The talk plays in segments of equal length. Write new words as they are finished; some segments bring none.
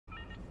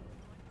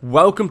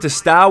Welcome to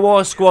Star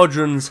Wars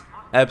Squadrons,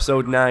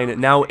 episode 9.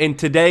 Now, in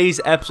today's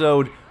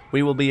episode,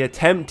 we will be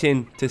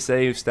attempting to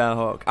save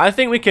STARHAWK. I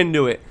think we can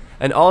do it.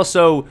 And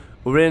also,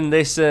 we're in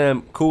this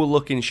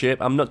cool-looking ship.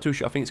 I'm not too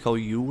sure. I think it's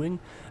called U-Wing.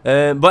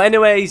 But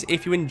anyways,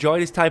 if you enjoy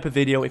this type of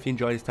video, if you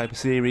enjoy this type of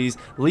series,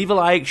 leave a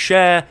like,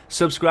 share,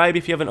 subscribe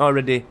if you haven't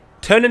already.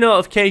 Turn the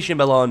notification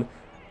bell on.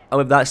 And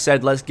with that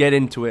said, let's get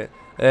into it.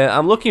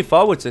 I'm looking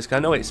forward to this, because I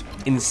know it's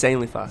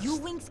insanely fast.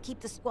 U-Wings keep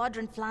the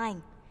squadron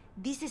flying.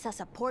 This is a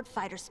support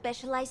fighter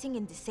specializing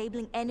in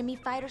disabling enemy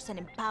fighters and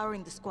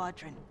empowering the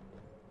squadron.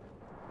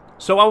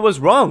 So I was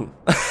wrong.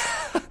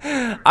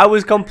 I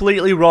was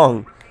completely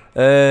wrong.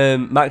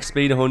 Max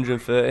speed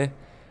 130.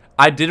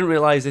 I didn't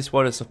realize this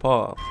was a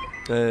support.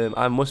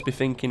 I must be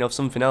thinking of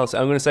something else.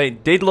 I'm going to say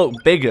it did look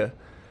bigger.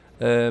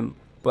 But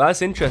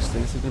that's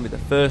interesting. This is going to be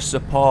the first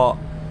support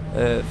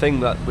thing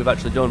that we've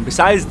actually done.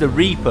 Besides the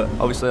Reaper.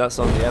 Obviously that's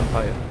on the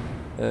Empire.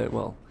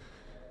 Well.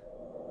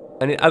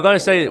 And I've got to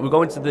say, we're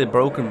going to the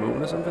Broken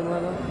Moon or something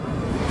like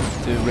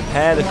that. To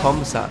repair the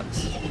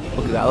comsats.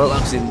 Look at that. That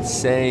looks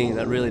insane.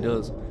 That really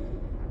does.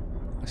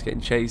 It's getting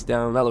chased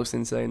down. That looks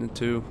insane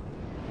too.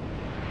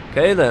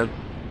 Okay then.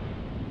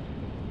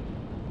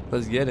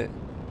 Let's get it.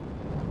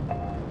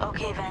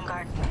 Okay,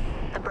 Vanguard.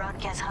 The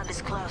broadcast hub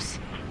is close.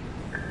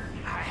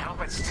 I hope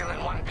it's still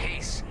in one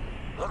piece.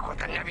 Look what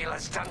the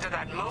nebula's done to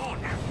that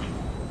moon.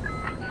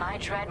 I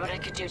dread what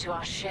it could do to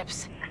our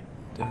ships.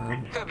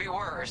 Damn. Could be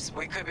worse.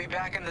 We could be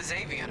back in the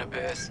Xavian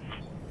abyss.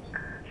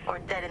 Or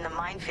dead in the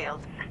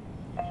minefield.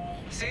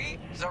 See?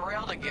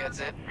 Zorelda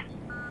gets it.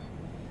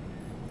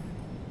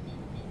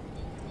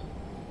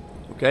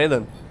 Okay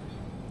then.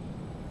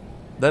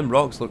 Them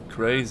rocks look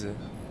crazy.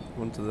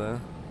 One to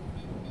there.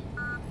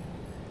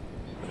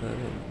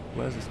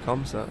 Where's this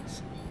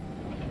comsats?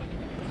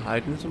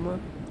 Hiding somewhere?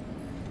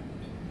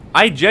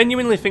 I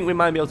genuinely think we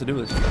might be able to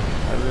do this.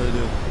 I really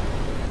do.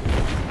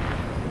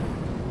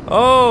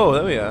 Oh,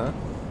 there we are.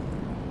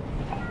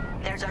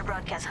 There's our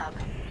broadcast hub.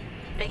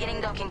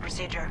 Beginning docking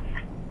procedure.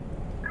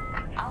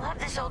 I'll have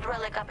this old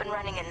relic up and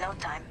running in no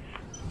time.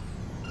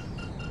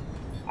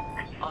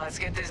 Well, let's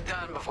get this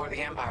done before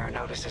the Empire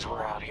notices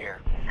we're out here.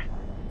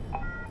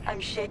 I'm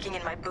shaking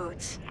in my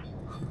boots.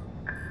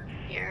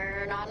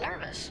 You're not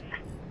nervous.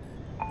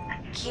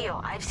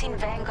 Keo, I've seen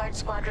Vanguard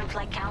Squadron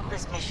fly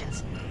countless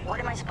missions. What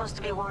am I supposed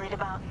to be worried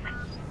about?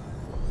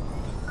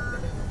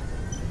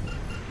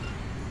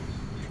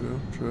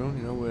 True,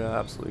 you know, we are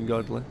absolutely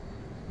godly.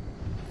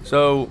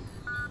 So,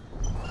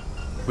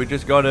 we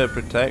just gotta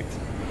protect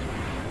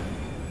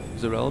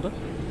Zorelda.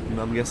 And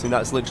I'm guessing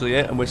that's literally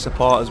it, and we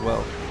support as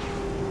well.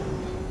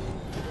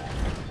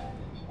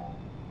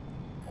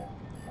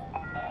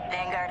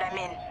 Vanguard, I'm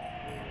in.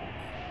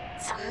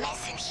 It's a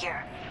mess in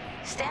here.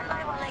 Stand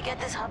by while I get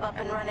this hub up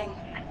and running.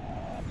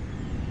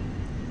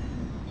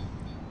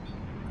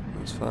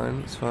 That's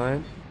fine, that's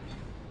fine.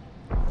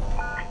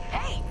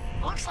 Hey,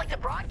 looks like the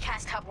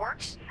broadcast hub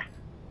works.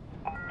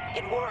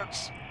 It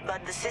works,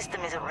 but the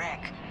system is a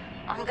wreck.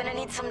 I'm gonna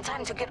need some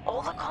time to get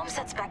all the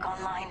comsats back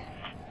online.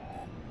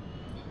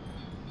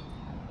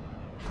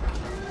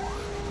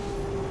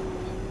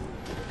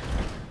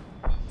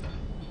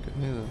 Okay,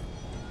 then.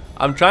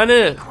 I'm trying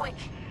to Quick,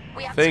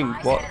 we have think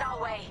spies what headed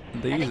our way.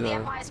 these I think the are.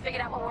 Empire's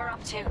figured out what we're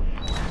up to.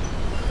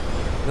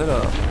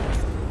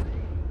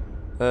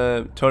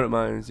 Turret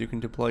mines. You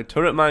can deploy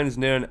turret mines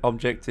near an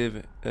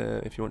objective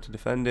if you want to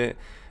defend it.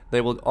 They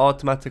will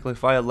automatically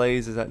fire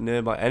lasers at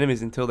nearby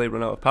enemies until they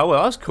run out of power.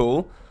 That's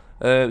cool.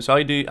 So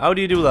how do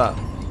you do that?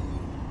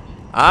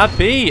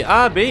 RP.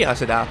 I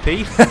said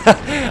RP.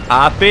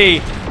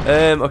 RP.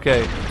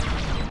 Okay.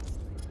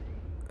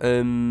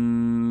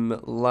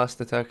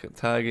 Last attack at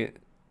target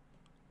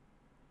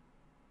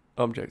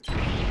object. So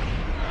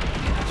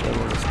I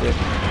want to stick.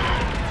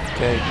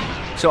 Okay.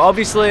 So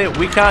obviously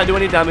we can't do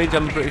any damage.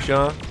 I'm pretty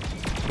sure.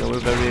 You know, we're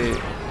very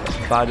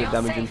bad at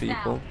damaging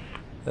people.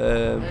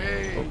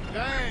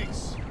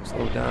 Thanks.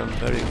 Slow down,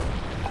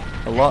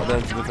 a lot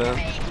then to be fair.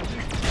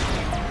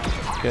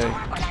 Okay.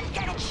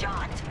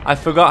 I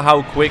forgot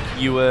how quick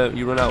you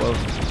run out of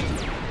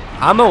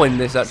ammo in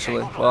this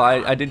actually. Well,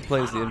 I did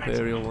play as the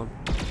Imperial one,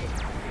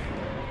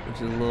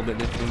 which is a little bit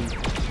different,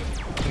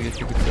 I guess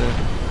you could say.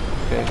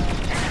 Okay.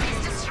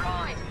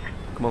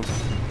 Come on.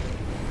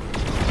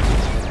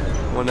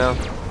 Come on now.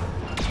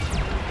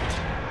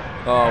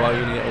 Oh wow,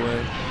 you're gonna get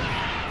away.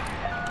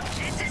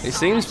 It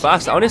seems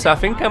fast. Honestly, I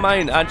think I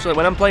might actually,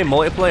 when I'm playing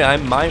multiplayer, I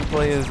might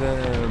play as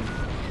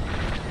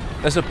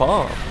a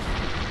support.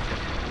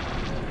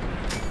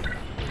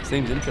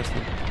 Seems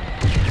interesting.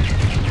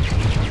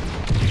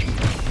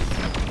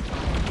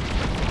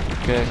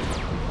 Okay.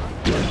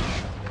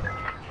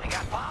 We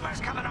got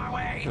bombers coming our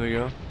way. There we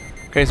go.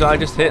 Okay, so I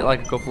just hit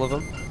like a couple of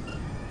them.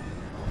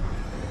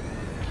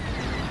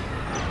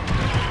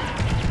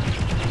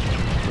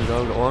 There we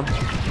go, got one.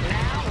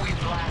 Now we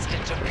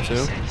blasted to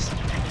pieces.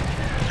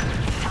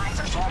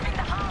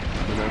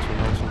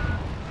 Nice one.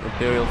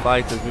 Imperial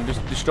fighters. We've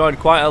just destroyed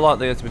quite a lot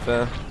there, to be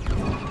fair.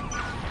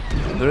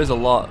 There is a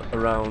lot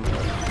around.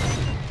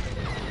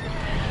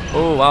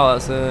 Oh wow,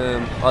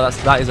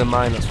 that is a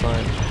mine. That's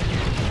fine.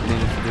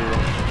 Needed to do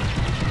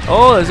that.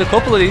 Oh, there's a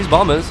couple of these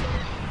bombers.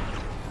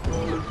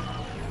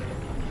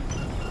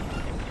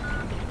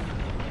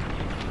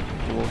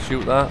 We'll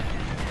shoot that.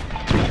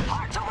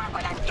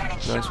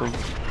 Nice one.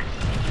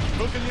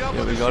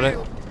 Yeah, we got it.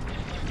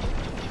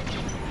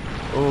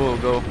 Oh,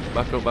 go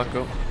back up, back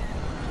up.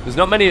 There's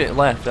not many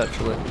left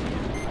actually.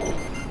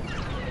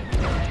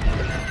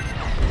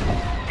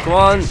 Come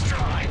on,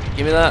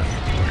 give me that.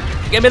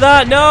 Give me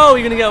that! No,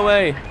 you're gonna get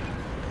away.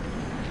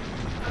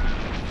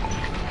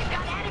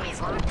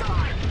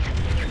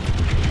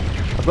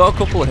 I've got a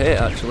couple of hit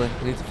actually.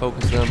 I need to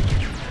focus them.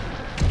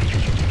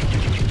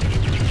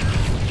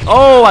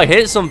 Oh, I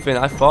hit something.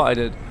 I thought I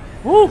did.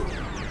 Woo!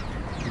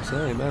 I'm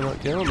saying, you better not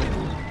kill me.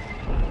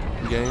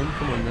 Game,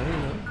 come on now, you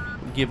know.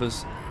 Give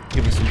us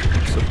some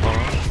support.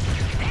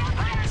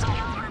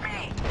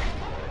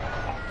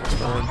 That's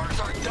fine.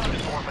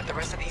 But the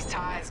rest of these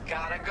ties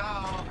gotta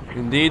go.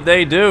 Indeed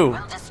they do.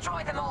 We'll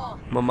destroy them all.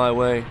 I'm on my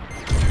way.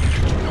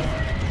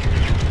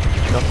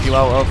 Knock you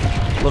out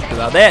of. Look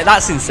at that.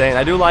 That's insane.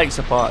 I do like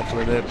support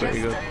actually. They're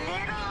pretty good.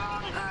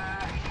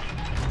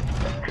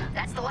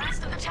 That's the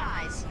last of the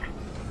ties.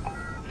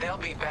 They'll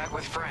be back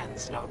with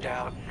friends, no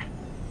doubt.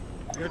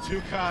 You're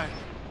too kind.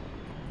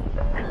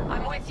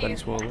 I'm with you.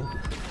 Thanks, Waldo.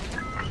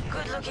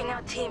 Good looking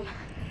out, team.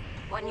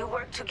 When you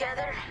work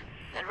together,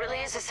 it really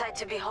is a sight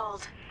to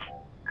behold.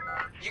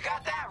 You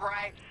got that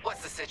right.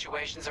 What's the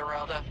situation,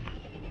 Zerelda?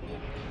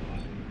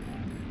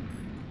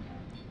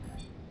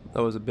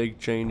 That was a big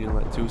change in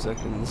like 2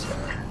 seconds.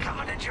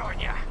 Coming to join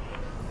ya.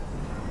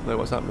 Wait,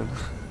 what's happening?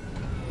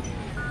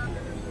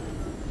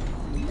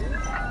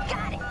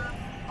 Got it.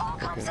 All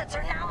comsets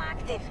are now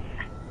active.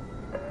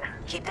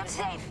 Keep them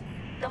safe.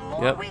 The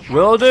more Yep, we have,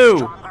 will the do.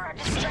 stronger our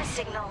distress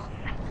signal.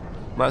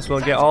 Might as well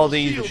get all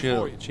these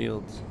Shield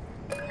shields.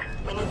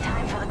 We need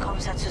time for the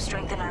comsets to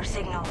strengthen our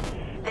signal.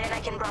 Then I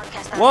can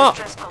broadcast that What?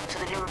 distress code to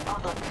the New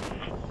Republic.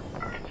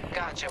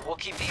 Gotcha. We'll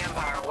keep the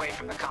Empire away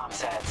from the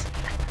comsats.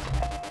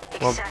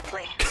 Well,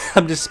 Exactly.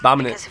 I'm just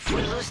spamming Because it. if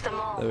we lose them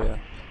all, There we are.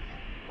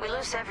 we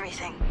lose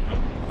everything.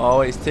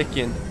 Oh, it's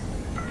ticking.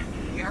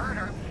 You heard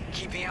her.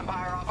 Keep the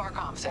Empire off our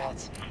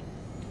comsats.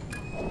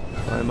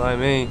 Fine by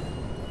me.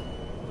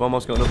 We've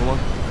almost got another one.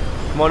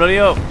 Come on, hurry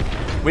up.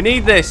 We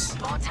need this.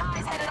 More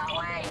ties headed our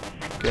way.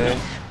 Okay.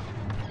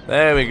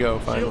 There we go,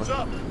 Shields finally.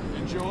 up.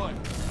 Enjoy.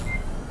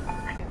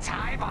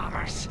 TIE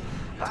bombers.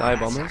 Oh, TIE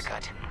that's bombers?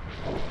 not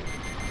good.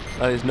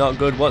 That is not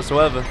good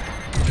whatsoever.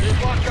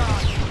 Keep locked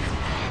on.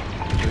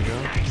 There we go.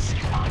 Nice.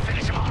 I'll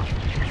finish them off.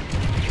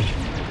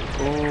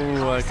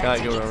 Oh, I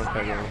can't go wrong. I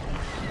can't go wrong.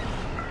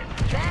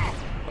 There.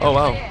 Oh,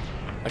 wow. Clear.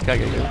 I can't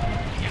get you.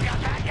 You got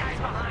bad guys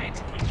behind.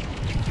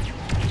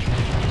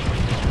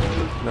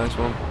 Nice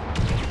one.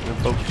 And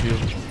focus you.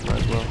 Might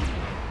as well.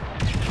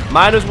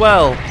 Might as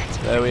well.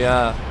 There we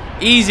are.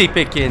 Easy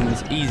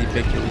pickings. Easy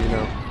pickings, you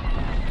know.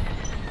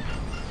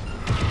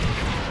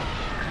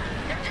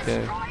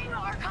 Okay. Destroying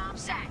our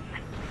comsat.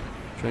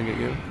 Try and get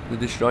you. They're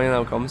destroying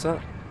our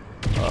comsat?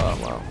 Oh,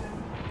 wow.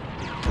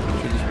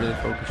 Should just really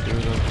focus you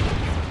though.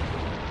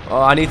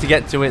 Oh, I need to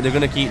get to it. They're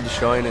going to keep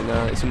destroying it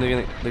now. It's something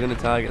they're going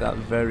to target that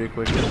very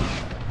quickly.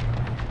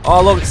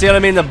 Oh, look. See what I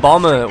mean? The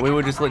bomber. We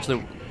were just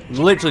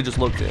literally just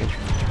looked at him.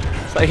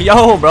 It's like,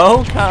 yo,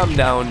 bro. Calm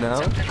down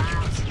now.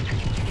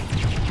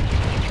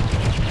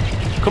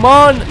 Come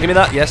on. Give me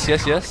that. Yes,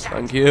 yes, yes.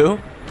 Thank you.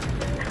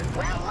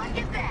 Well, look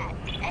at that.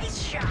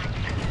 Ace shot.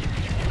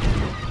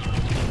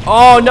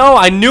 Oh, no.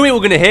 I knew it were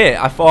going to hit.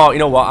 I thought, you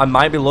know what? I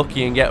might be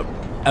lucky and get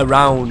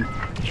around.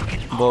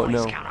 But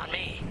no. Count on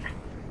me.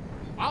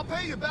 I'll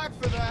pay you back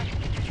for that.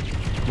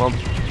 Come on.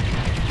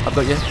 I've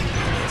got you.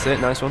 That's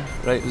it. Nice one.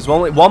 Right. There's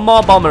only one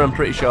more bomber, I'm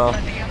pretty sure.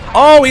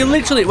 Oh, he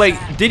literally... Wait.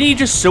 Did he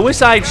just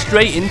suicide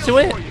straight into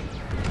it?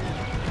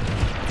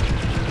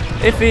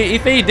 If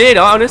he did,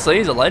 honestly,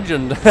 he's a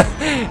legend.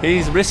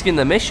 He's risking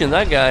the mission,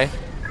 that guy.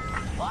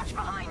 Watch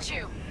behind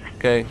you.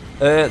 Okay.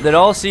 They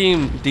all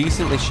seem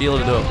decently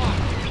shielded up.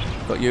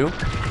 Got you.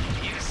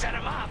 You set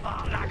him up,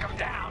 I'll knock him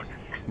down.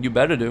 You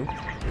better do.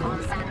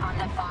 Comsat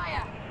under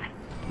fire.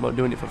 I'm not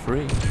doing it for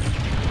free.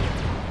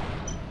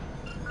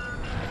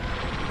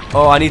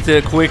 Oh, I need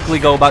to quickly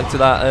go back to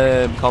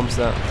that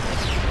comsat.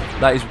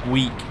 That is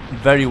weak.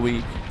 Very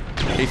weak.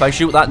 If I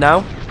shoot that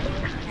now.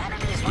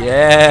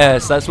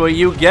 Yes, that's what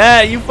you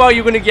get. You thought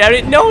you were going to get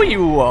it? No,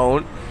 you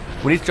won't.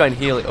 We need to try and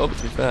heal it up,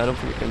 to be fair. I don't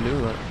think we can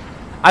do that.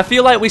 I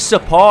feel like with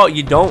support,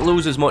 you don't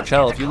lose as much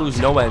health. You lose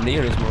nowhere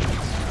near as much.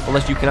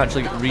 Unless you can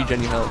actually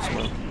regen your health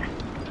somewhere.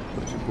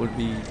 Which would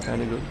be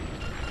kind of good.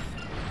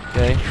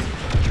 Okay.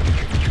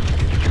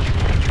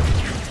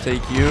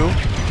 Take you.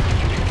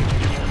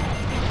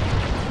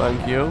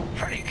 Thank you.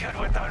 Pretty good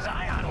with those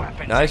ion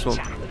weapons. Nice one.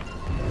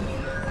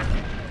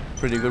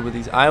 Pretty good with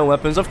these iron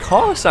weapons. Of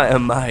course I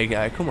am, my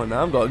guy. Come on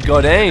now, I've got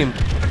good aim.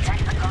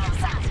 Protect the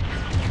comsat.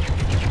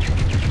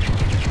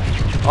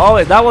 Oh,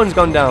 wait, that one's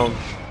gone down.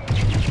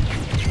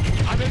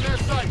 I'm in their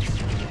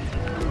sights.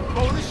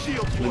 Lower the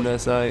shield for In you. their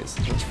sights.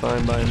 That's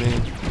fine by me.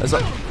 That's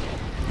like,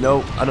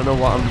 no, I don't know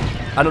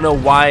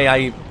what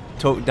I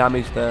took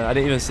damage there. I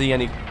didn't even see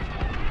any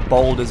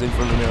boulders in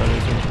front of me or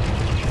anything.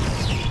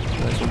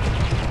 Nice one.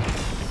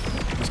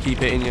 Just keep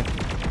hitting you.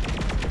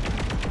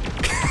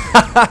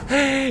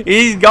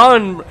 He's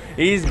gone.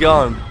 He's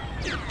gone.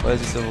 Where's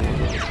this other one?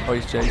 Oh,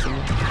 he's chasing me.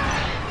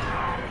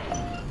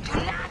 Do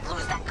not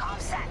lose that comm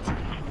set.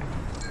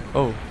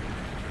 Oh.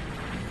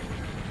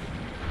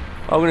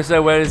 I'm gonna say,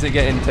 where is it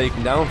getting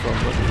taken down from?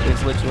 But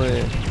it's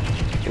literally,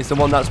 it's the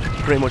one that's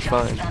pretty much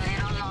fine.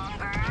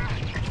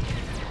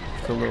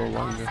 It's a little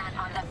longer.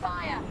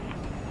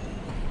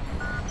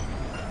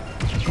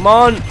 Come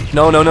on!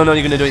 No, no, no, no!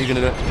 You're gonna do it. You're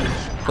gonna do it.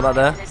 Put that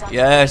there.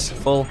 Yes,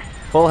 full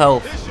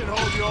health. This should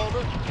hold you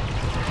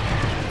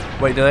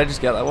over. Wait, did I just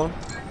get that one?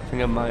 I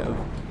think I might have.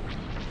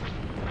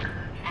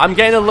 I'm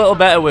getting a little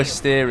better with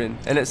steering,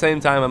 and at the same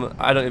time,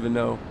 I don't even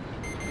know.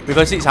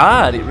 Because it's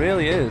hard, it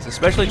really is.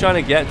 Especially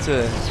trying to get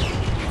to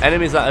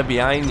enemies that are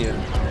behind you.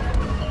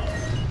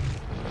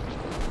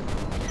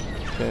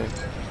 Okay.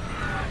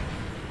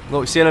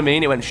 Look, see what I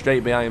mean? It went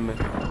straight behind me.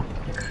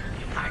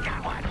 I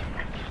got one.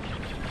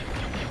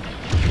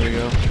 There we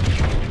go.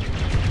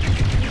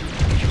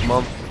 Come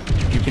on.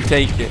 You can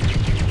take it.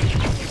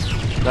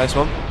 Nice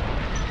one.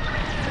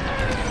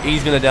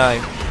 He's gonna die.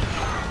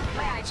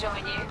 May I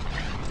join you?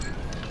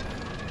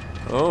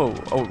 Oh,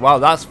 wow,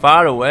 that's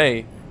far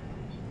away.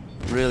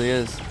 It really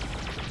is.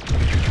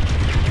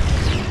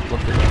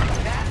 Look at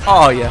that.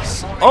 Oh,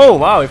 yes. Oh,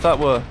 wow, if that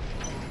would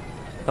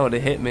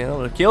have hit me, that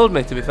would have killed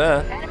me, to be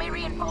fair. Enemy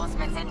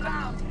reinforcements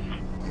inbound.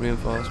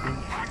 Reinforcement.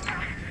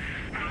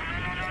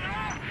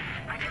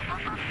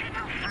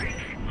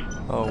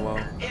 Oh, wow.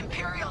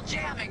 Imperial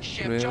jamming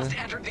ship Really? just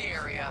entered the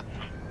area.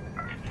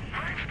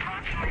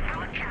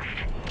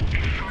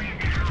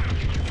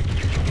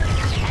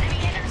 Enemy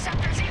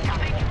interceptors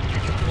incoming.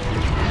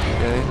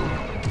 Okay.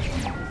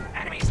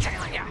 Enemies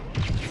tailing ya.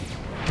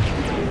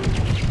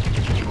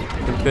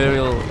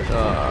 Imperial. Oh,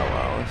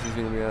 wow, this is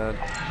gonna be hard.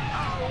 Oh,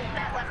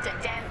 that left a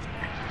dent.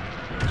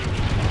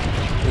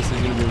 This is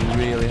gonna be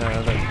really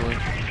hard, actually.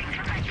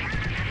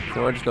 So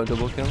I just got a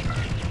double kill.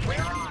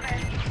 We're on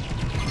it.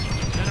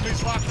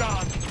 Enemies locked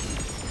on.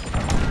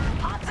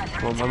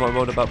 Well, I'm not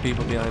worried about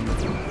people behind me.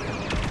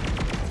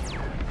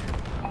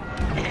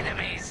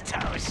 Enemies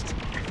toast.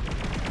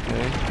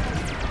 Okay.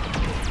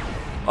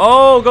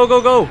 Oh, go,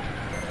 go, go!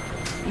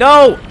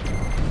 No!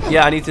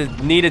 Yeah, I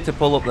needed to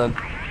pull up then.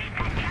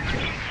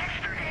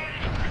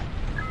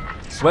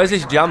 Where's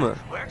this jammer?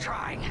 We're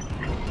trying.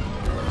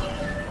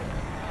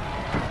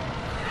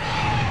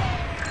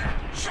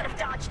 Should have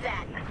dodged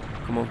that.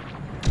 Come on.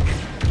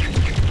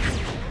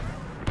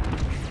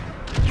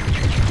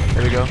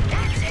 There we go.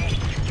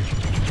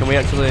 Can we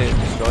actually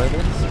destroy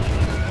this?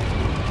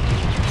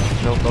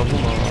 No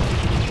problem. Or...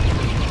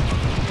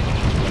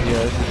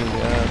 yeah, this is gonna be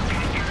hard.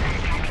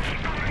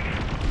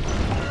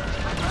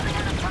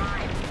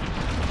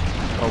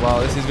 Oh wow,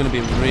 this is gonna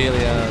be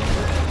really hard.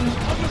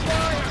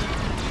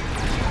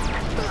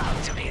 Love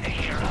to be the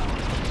hero.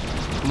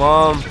 Come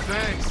on.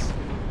 Thanks.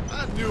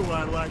 I knew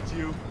I liked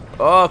you.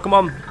 Oh, come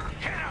on. Hit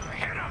him,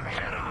 hit him,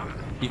 hit him.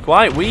 You're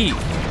quite weak.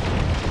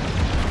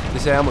 To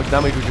say how much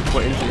damage we just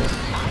put into you. I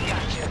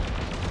got you.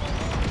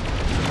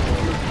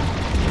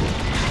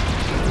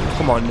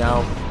 Come on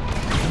now.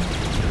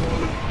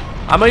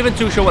 I'm not even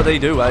too sure what they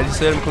do. I just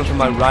heard them coming from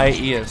my right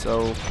ear,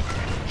 so...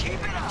 Keep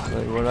it up.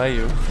 like, what are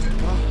you?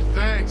 Oh,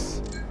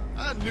 thanks.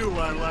 I knew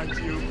I liked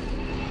you.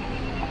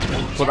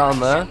 Put that on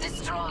there.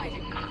 Destroyed.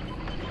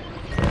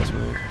 Nice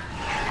move.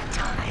 The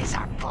ties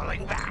are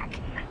pulling back.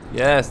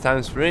 Yes,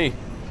 times 3.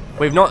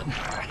 We've not...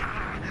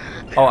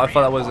 oh, I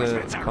thought that was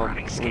a comp.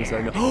 I'm gonna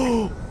say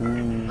no.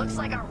 Looks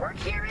like our work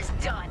here is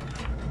done.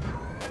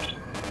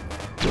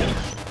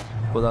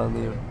 Put that on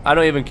the... I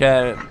don't even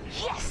care.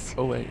 Yes.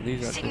 Oh wait,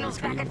 these are... Signals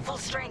back at full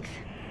strength.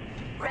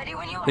 Ready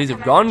when you are. These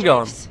have Commander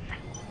gone. James.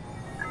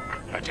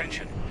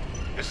 Attention.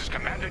 This is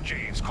Commander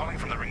James calling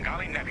from the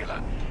Ringali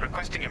Nebula,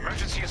 requesting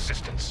emergency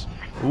assistance.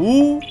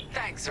 Ooh.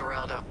 Thanks,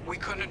 Zerelda. We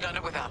couldn't have done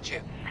it without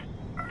you.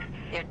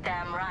 You're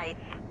damn right.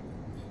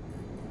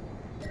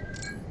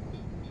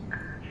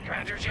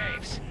 Commander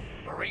James,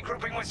 we're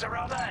regrouping with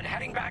Zerelda and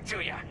heading back to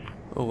you.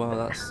 Oh wow,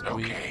 that's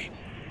sweet. Okay.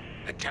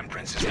 The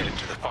Temperance is headed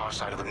to the far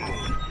side of the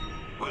moon.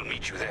 We'll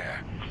meet you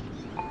there.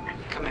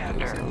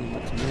 Commander, Sounds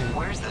good to me.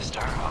 where's the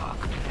Starhawk?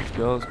 Let's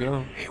go, let's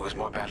go. He was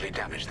more badly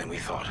damaged than we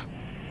thought.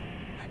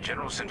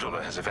 General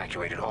Syndulla has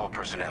evacuated all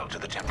personnel to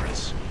the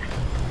Temperance.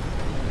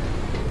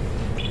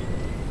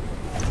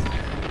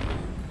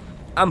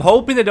 I'm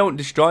hoping they don't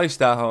destroy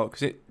STARHAWK,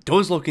 because it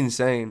does look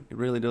insane. It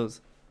really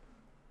does.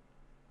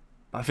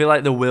 I feel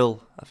like they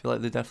will. I feel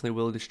like they definitely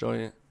will destroy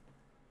it.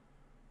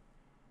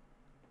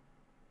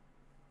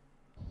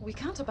 We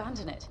can't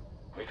abandon it.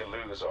 We can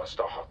lose our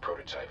STARHAWK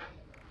prototype,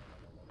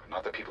 but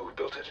not the people who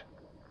built it.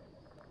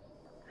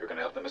 You're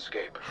gonna help them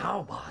escape.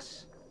 How,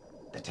 boss?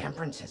 The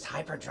Temperance's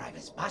hyperdrive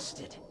is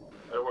busted.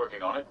 They're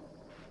working on it,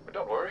 but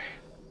don't worry.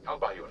 I'll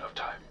buy you enough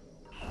time.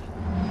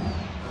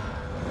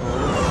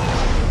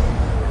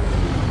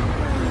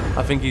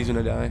 I think he's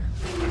gonna die.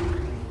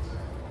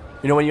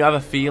 You know when you have a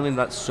feeling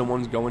that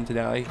someone's going to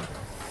die?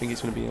 I think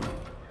it's gonna be him.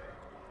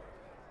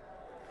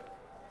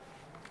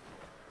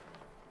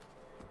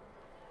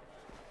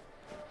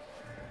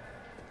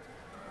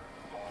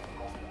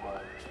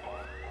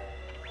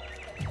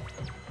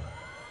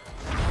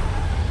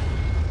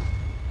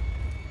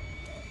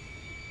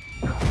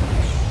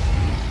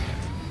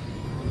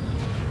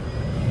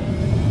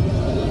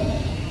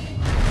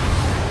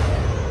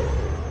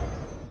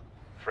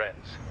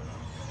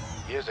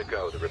 years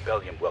ago, the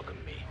rebellion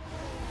welcomed me.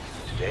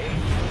 Today,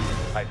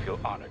 I feel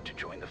honored to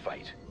join the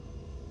fight.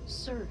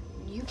 Sir,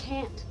 you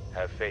can't.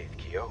 Have faith,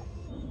 Kyo.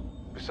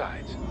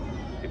 Besides,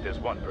 if there's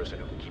one person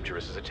who can keep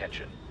Jarissa's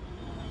attention,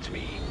 it's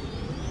me.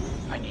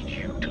 I need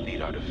you to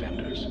lead our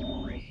defenders.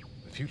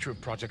 The future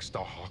of Project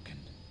STARHAWK and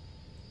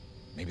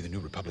maybe the New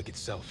Republic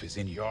itself is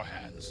in your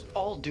hands.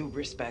 All due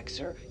respect,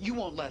 sir. You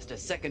won't last a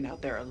second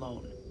out there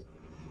alone.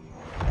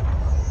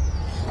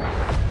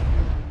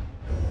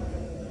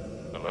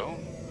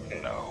 Alone?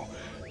 No.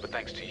 But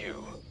thanks to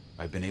you,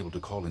 I've been able to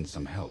call in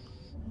some help.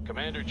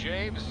 Commander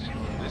James,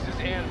 this is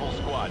Anvil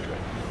Squadron.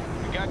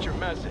 We got your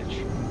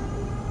message.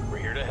 We're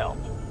here to help.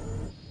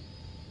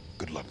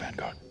 Good luck,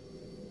 Vanguard.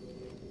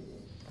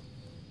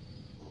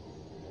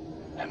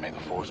 And may the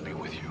Force be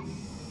with you.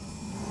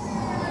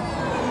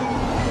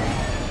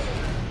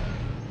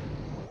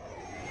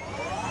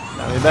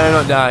 Now, we better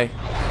not die.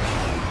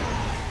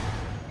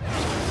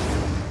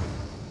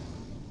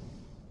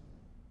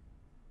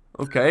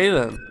 Okay,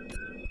 then.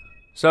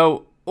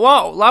 So,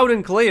 what? Loud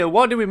and clear.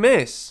 What did we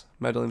miss?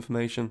 Medal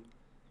information.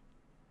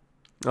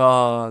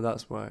 Oh,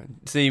 that's why.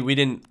 See, we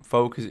didn't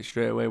focus it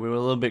straight away. We were a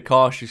little bit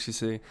cautious, you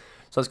see.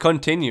 So let's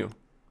continue.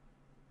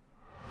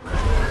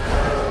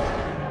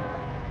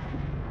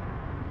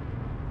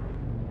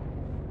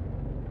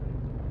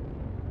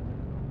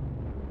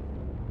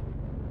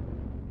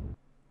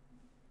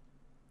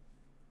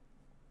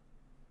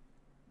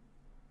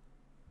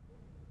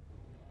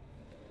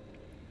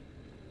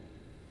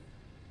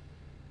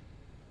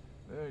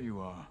 There you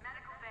are.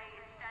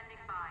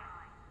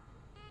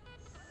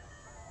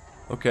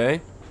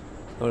 Okay.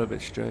 A little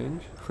bit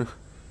strange.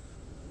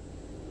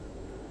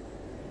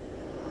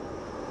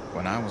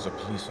 When I was a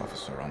police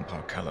officer on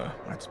Parkella,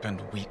 I'd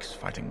spend weeks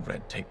fighting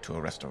red tape to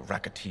arrest a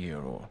racketeer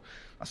or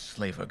a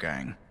slaver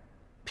gang.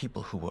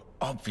 People who were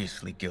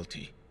obviously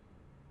guilty.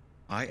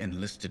 I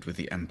enlisted with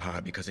the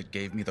Empire because it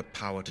gave me the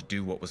power to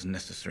do what was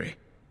necessary.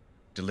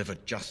 Deliver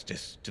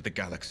justice to the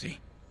galaxy.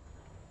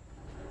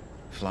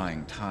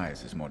 Flying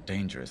ties is more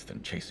dangerous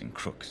than chasing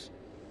crooks.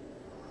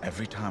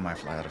 Every time I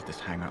fly out of this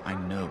hangar, I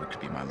know it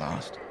could be my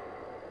last.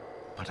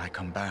 But I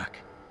come back.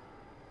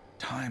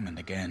 Time and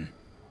again.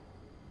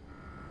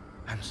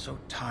 I'm so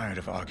tired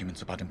of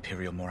arguments about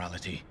Imperial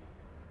morality.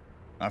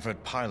 I've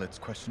heard pilots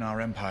question our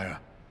Empire.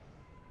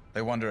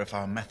 They wonder if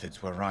our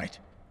methods were right.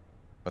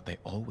 But they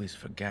always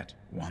forget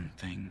one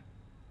thing.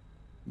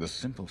 The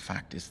simple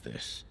fact is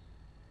this.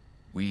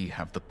 We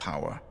have the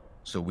power,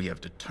 so we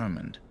have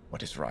determined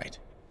what is right.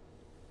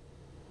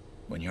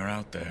 When you're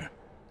out there,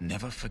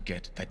 never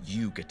forget that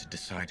you get to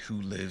decide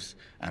who lives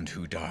and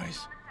who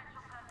dies.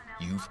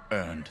 You've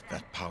earned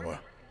that power.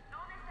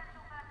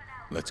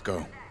 Let's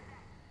go.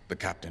 The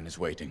captain is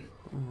waiting.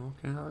 Oh,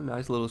 okay,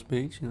 nice little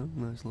speech, you know,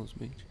 nice little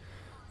speech.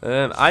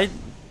 I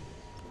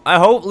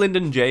hope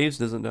Lyndon Javes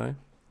doesn't die.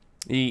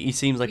 He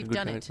seems like a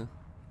good character.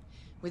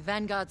 With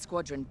Vanguard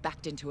Squadron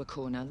backed into a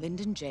corner,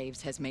 Lyndon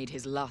Javes has made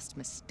his last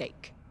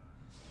mistake.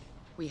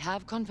 We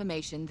have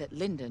confirmation that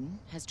Lyndon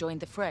has joined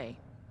the fray.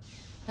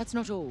 That's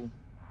not all.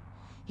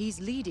 He's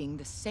leading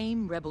the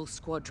same rebel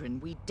squadron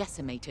we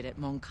decimated at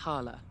Mon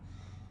Cala.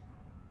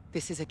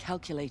 This is a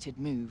calculated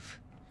move.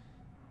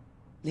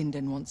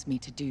 Lyndon wants me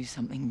to do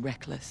something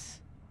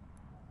reckless.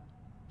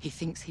 He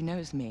thinks he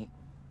knows me.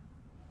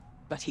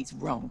 But he's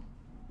wrong.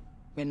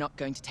 We're not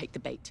going to take the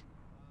bait.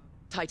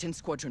 Titan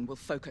Squadron will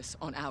focus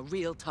on our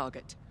real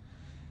target,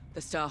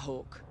 the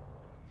STARHAWK.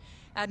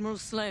 Admiral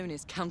Sloane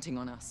is counting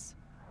on us.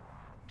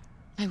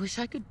 I wish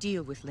I could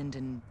deal with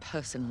Lyndon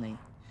personally.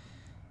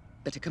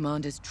 But a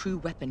commander's true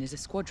weapon is a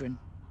squadron,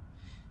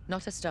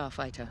 not a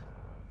starfighter.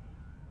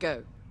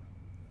 Go.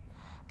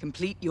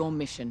 Complete your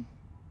mission.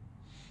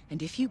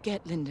 And if you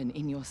get Lyndon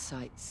in your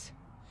sights,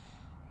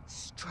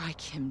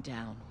 strike him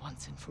down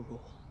once and for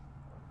all.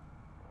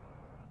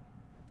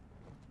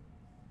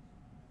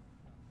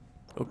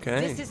 Okay.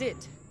 This is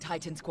it,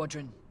 Titan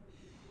Squadron.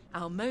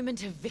 Our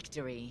moment of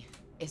victory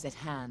is at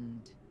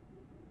hand.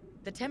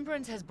 The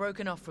Temperance has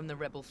broken off from the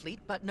rebel fleet,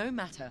 but no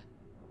matter.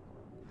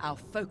 Our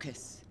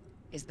focus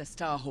is the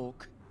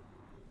STARHAWK.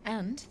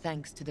 And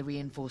thanks to the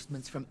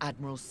reinforcements from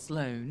Admiral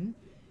Sloane,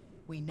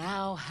 we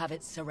now have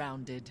it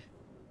surrounded.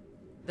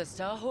 The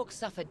STARHAWK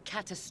suffered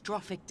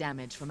catastrophic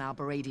damage from our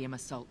Baradium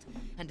assault,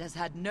 and has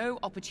had no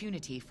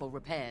opportunity for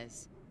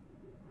repairs.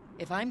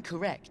 If I'm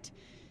correct,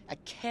 a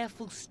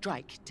careful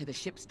strike to the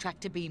ship's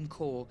tractor beam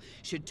core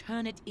should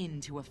turn it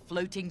into a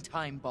floating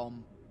time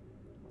bomb.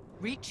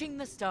 Reaching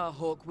the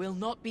STARHAWK will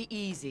not be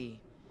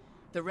easy.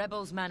 The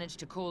rebels managed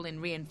to call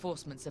in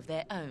reinforcements of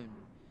their own.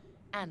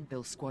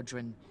 Anvil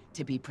Squadron,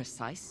 to be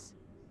precise.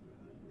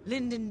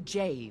 Lyndon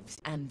Javes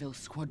Anvil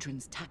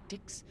Squadron's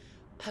tactics,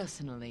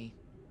 personally.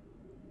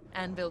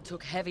 Anvil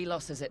took heavy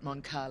losses at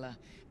Mon Cala,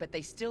 but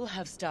they still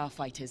have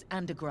starfighters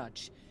and a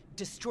grudge.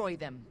 Destroy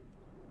them.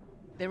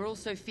 They're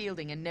also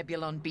fielding a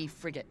Nebulon B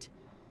frigate.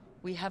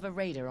 We have a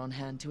raider on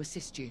hand to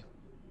assist you.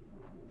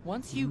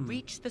 Once you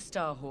reach the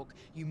STARHAWK,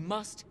 you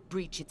must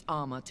breach its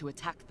armor to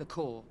attack the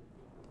core.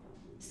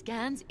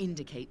 Scans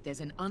indicate there's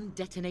an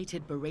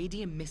undetonated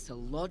Baradian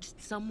missile lodged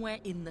somewhere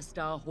in the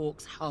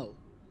STARHAWK's hull.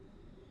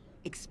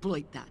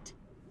 Exploit that.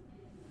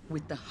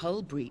 With the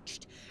hull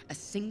breached, a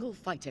single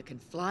fighter can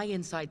fly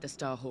inside the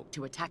STARHAWK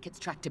to attack its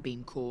tractor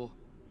beam core.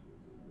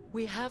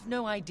 We have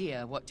no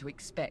idea what to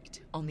expect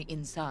on the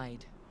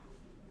inside.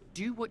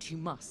 Do what you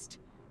must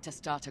to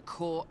start a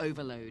core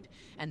overload,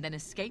 and then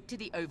escape to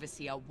the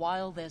Overseer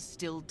while there's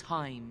still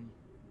time.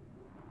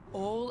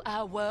 All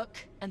our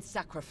work and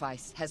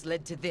sacrifice has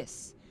led to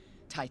this,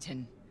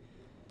 Titan.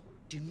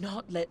 Do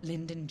not let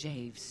Lyndon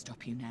Javes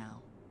stop you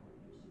now.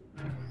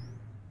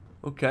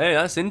 Okay,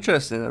 that's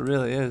interesting. It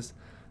really is.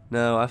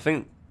 No, I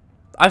think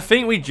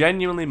we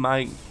genuinely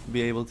might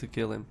be able to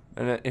kill him.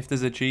 And if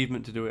there's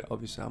achievement to do it,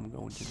 obviously I'm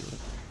going to do it.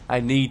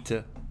 I need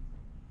to.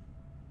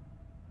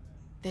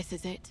 This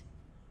is it.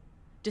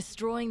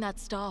 Destroying that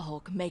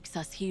STARHAWK makes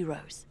us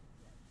heroes.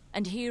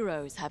 And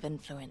heroes have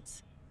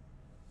influence.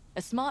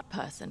 A smart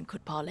person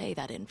could parlay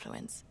that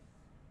influence.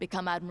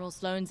 Become Admiral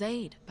Sloane's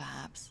aide,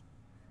 perhaps.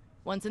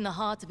 Once in the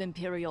heart of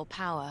Imperial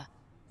power,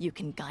 you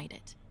can guide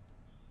it.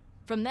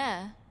 From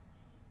there,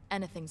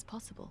 anything's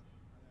possible.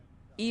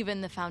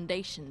 Even the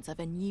foundations of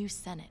a new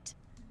Senate.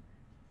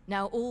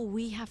 Now all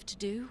we have to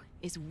do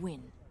is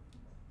win.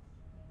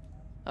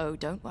 Oh,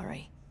 don't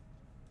worry.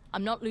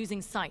 I'm not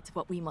losing sight of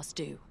what we must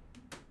do.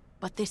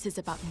 But this is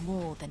about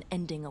more than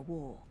ending a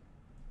war.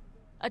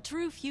 A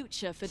true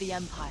future for the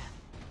Empire,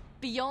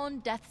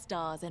 beyond Death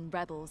Stars and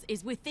Rebels,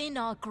 is within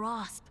our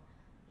grasp.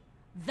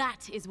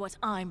 That is what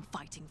I'm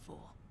fighting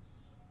for.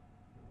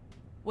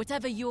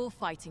 Whatever you're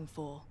fighting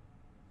for,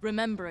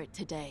 remember it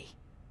today.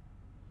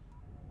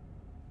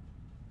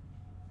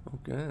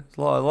 Okay, it's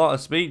a lot of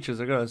speeches,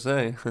 I gotta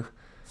say.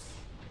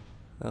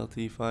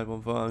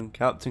 LT-514 and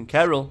Captain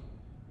Carroll.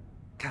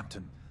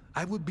 Captain,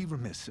 I would be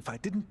remiss if I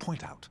didn't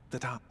point out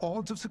that our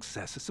odds of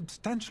success are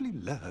substantially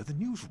lower than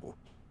usual.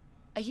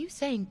 Are you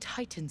saying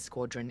Titan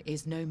Squadron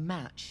is no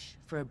match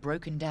for a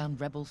broken-down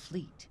rebel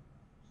fleet?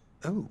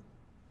 Oh.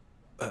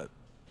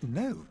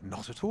 No,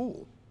 not at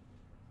all.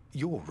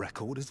 Your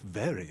record is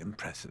very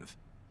impressive.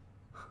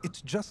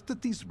 It's just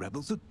that these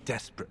rebels are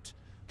desperate.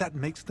 That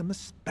makes them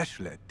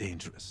especially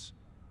dangerous.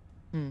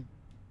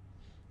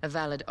 A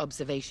valid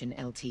observation,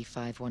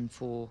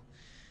 LT-514.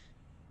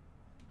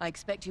 I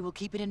expect you will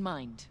keep it in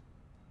mind.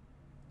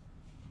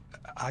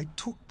 I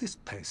took this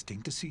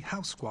posting to see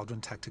how squadron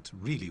tactics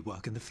really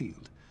work in the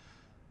field,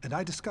 and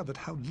I discovered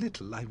how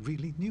little I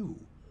really knew.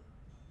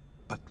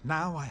 But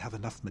now I have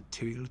enough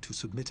material to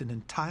submit an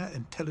entire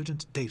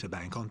intelligence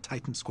databank on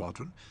Titan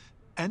Squadron,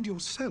 and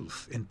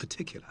yourself in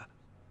particular.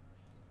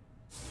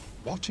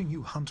 Watching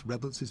you hunt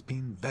rebels has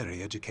been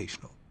very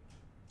educational,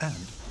 and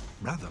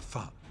rather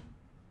fun.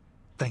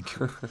 Thank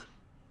you.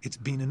 It's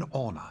been an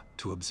honor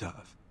to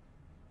observe.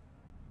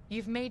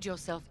 You've made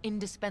yourself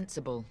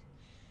indispensable.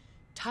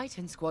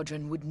 Titan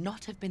Squadron would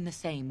not have been the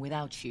same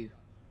without you.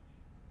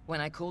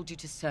 When I called you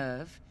to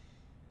serve,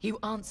 you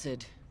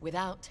answered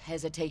without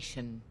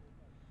hesitation.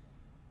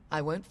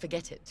 I won't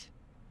forget it.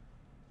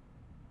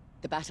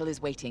 The battle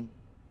is waiting.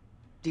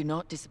 Do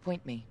not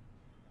disappoint me.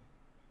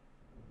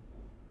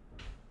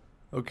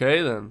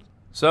 Okay then.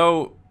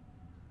 So,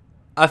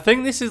 I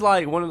think this is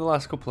like one of the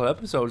last couple of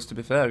episodes, to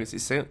be fair, because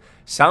it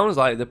sounds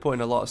like they're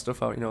putting a lot of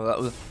stuff out. You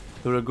know,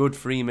 there were a good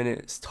 3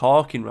 minutes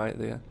talking right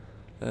there.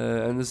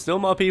 And there's still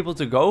more people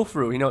to go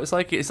through. You know, it's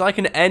like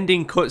an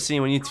ending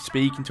cutscene when you're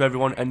speaking to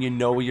everyone and you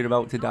know you're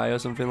about to die or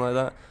something like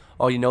that,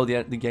 or you know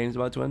the game's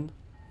about to end.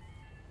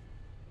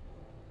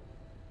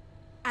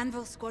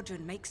 Anvil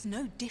Squadron makes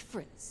no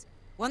difference.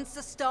 Once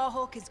the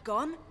STARHAWK is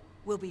gone,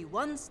 we'll be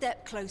one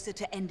step closer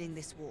to ending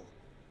this war.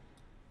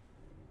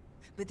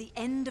 But the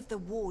end of the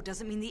war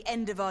doesn't mean the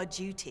end of our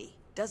duty,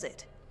 does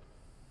it?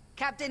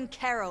 Captain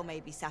Carroll may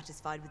be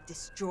satisfied with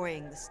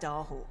destroying the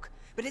STARHAWK,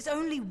 but it's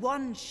only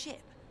one ship.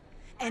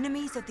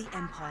 Enemies of the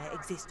Empire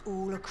exist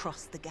all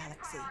across the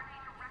galaxy.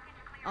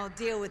 I'll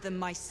deal with them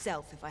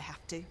myself if I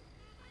have to.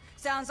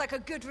 Sounds like a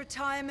good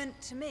retirement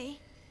to me.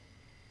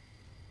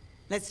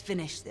 Let's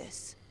finish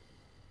this.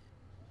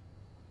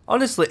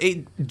 Honestly,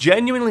 it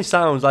genuinely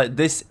sounds like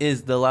this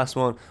is the last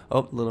one.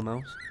 Oh, little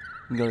mouse.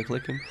 I'm gonna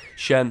click him.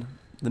 Shen,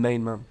 the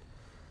main man.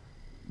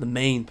 The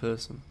main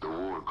person. The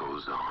war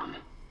goes on.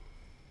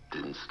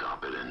 Didn't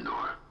stop at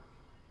Endor.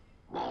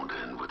 Won't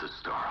end with a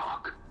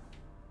STARHAWK.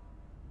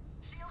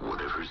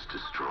 Whatever's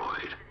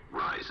destroyed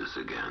rises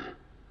again.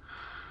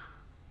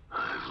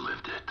 I've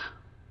lived it.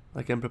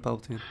 Like Emperor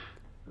Palpatine.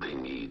 They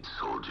need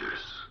soldiers,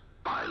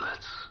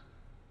 pilots.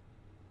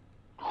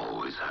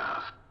 Always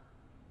have.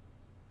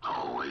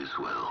 Always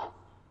will.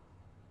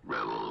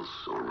 Rebels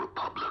or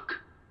Republic.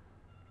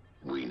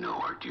 We know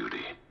our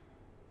duty.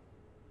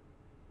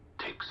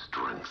 Take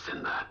strength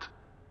in that.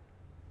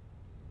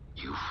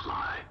 You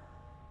fly.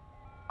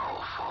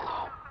 I'll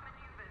follow.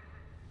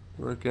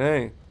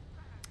 Okay.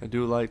 I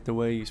do like the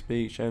way you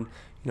speak, and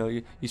you know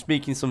you're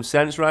speaking some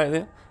sense right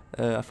there.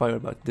 I thought you were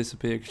about to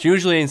disappear. 'Cause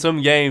usually in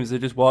some games they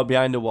just walk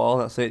behind a wall,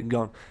 that's it,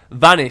 gone,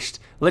 vanished.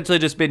 Literally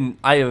just been,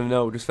 I don't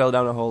know, just fell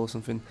down a hole or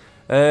something.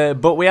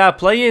 But we are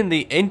playing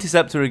the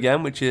Interceptor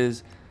again, which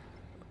is,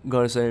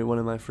 gotta say, one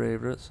of my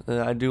favourites.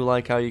 I do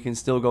like how you can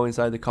still go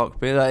inside the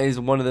cockpit. That is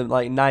one of the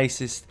like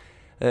nicest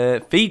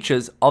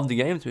features of the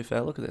game, to be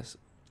fair. Look at this.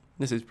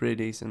 This is pretty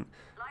decent.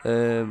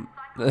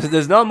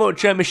 There's not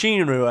much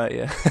machinery right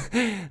here.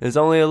 There's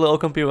only a little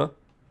computer,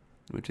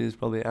 which is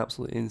probably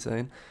absolutely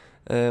insane.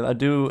 I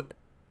do...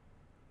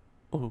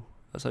 Oh,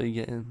 that's how you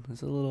get in.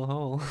 There's a little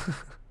hole.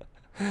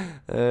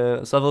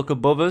 Let's have a look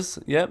above us.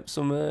 Yep,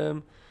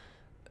 some...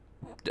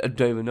 I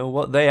don't even know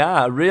what they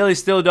are. I really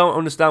still don't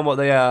understand what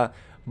they are.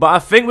 But I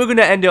think we're going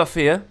to end it off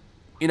here.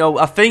 You know,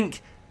 I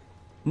think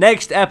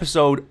next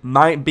episode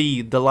might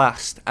be the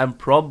last and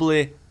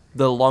probably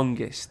the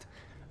longest.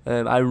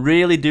 I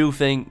really do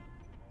think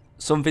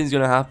something's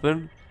going to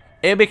happen.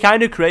 It'd be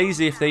kind of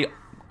crazy if they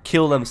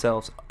kill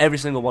themselves. Every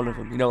single one of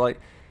them. You know, like,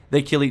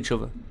 they kill each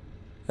other.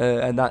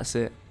 And that's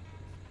it.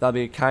 That'd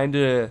be kind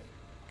of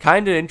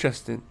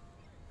interesting.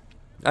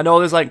 I know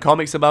there's, like,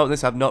 comics about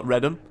this. I've not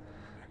read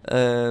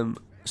them.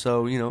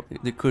 So, you know,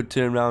 they could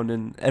turn around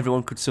and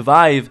everyone could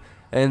survive.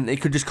 And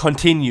it could just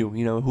continue.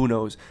 You know, who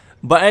knows.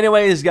 But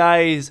anyways,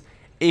 guys,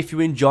 if you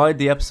enjoyed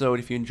the episode,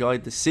 if you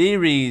enjoyed the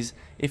series...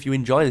 If you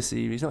enjoy the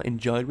series, not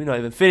enjoyed, we're not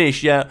even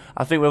finished yet.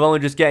 I think we're only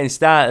just getting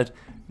started.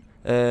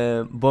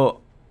 But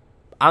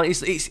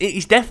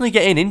it's definitely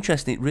getting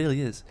interesting. It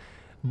really is.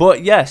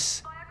 But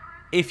yes,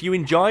 if you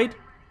enjoyed,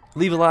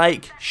 leave a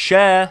like,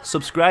 share,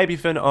 subscribe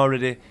if you're not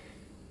already.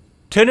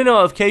 Turn the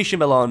notification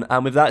bell on.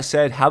 And with that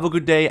said, have a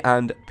good day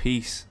and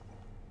peace.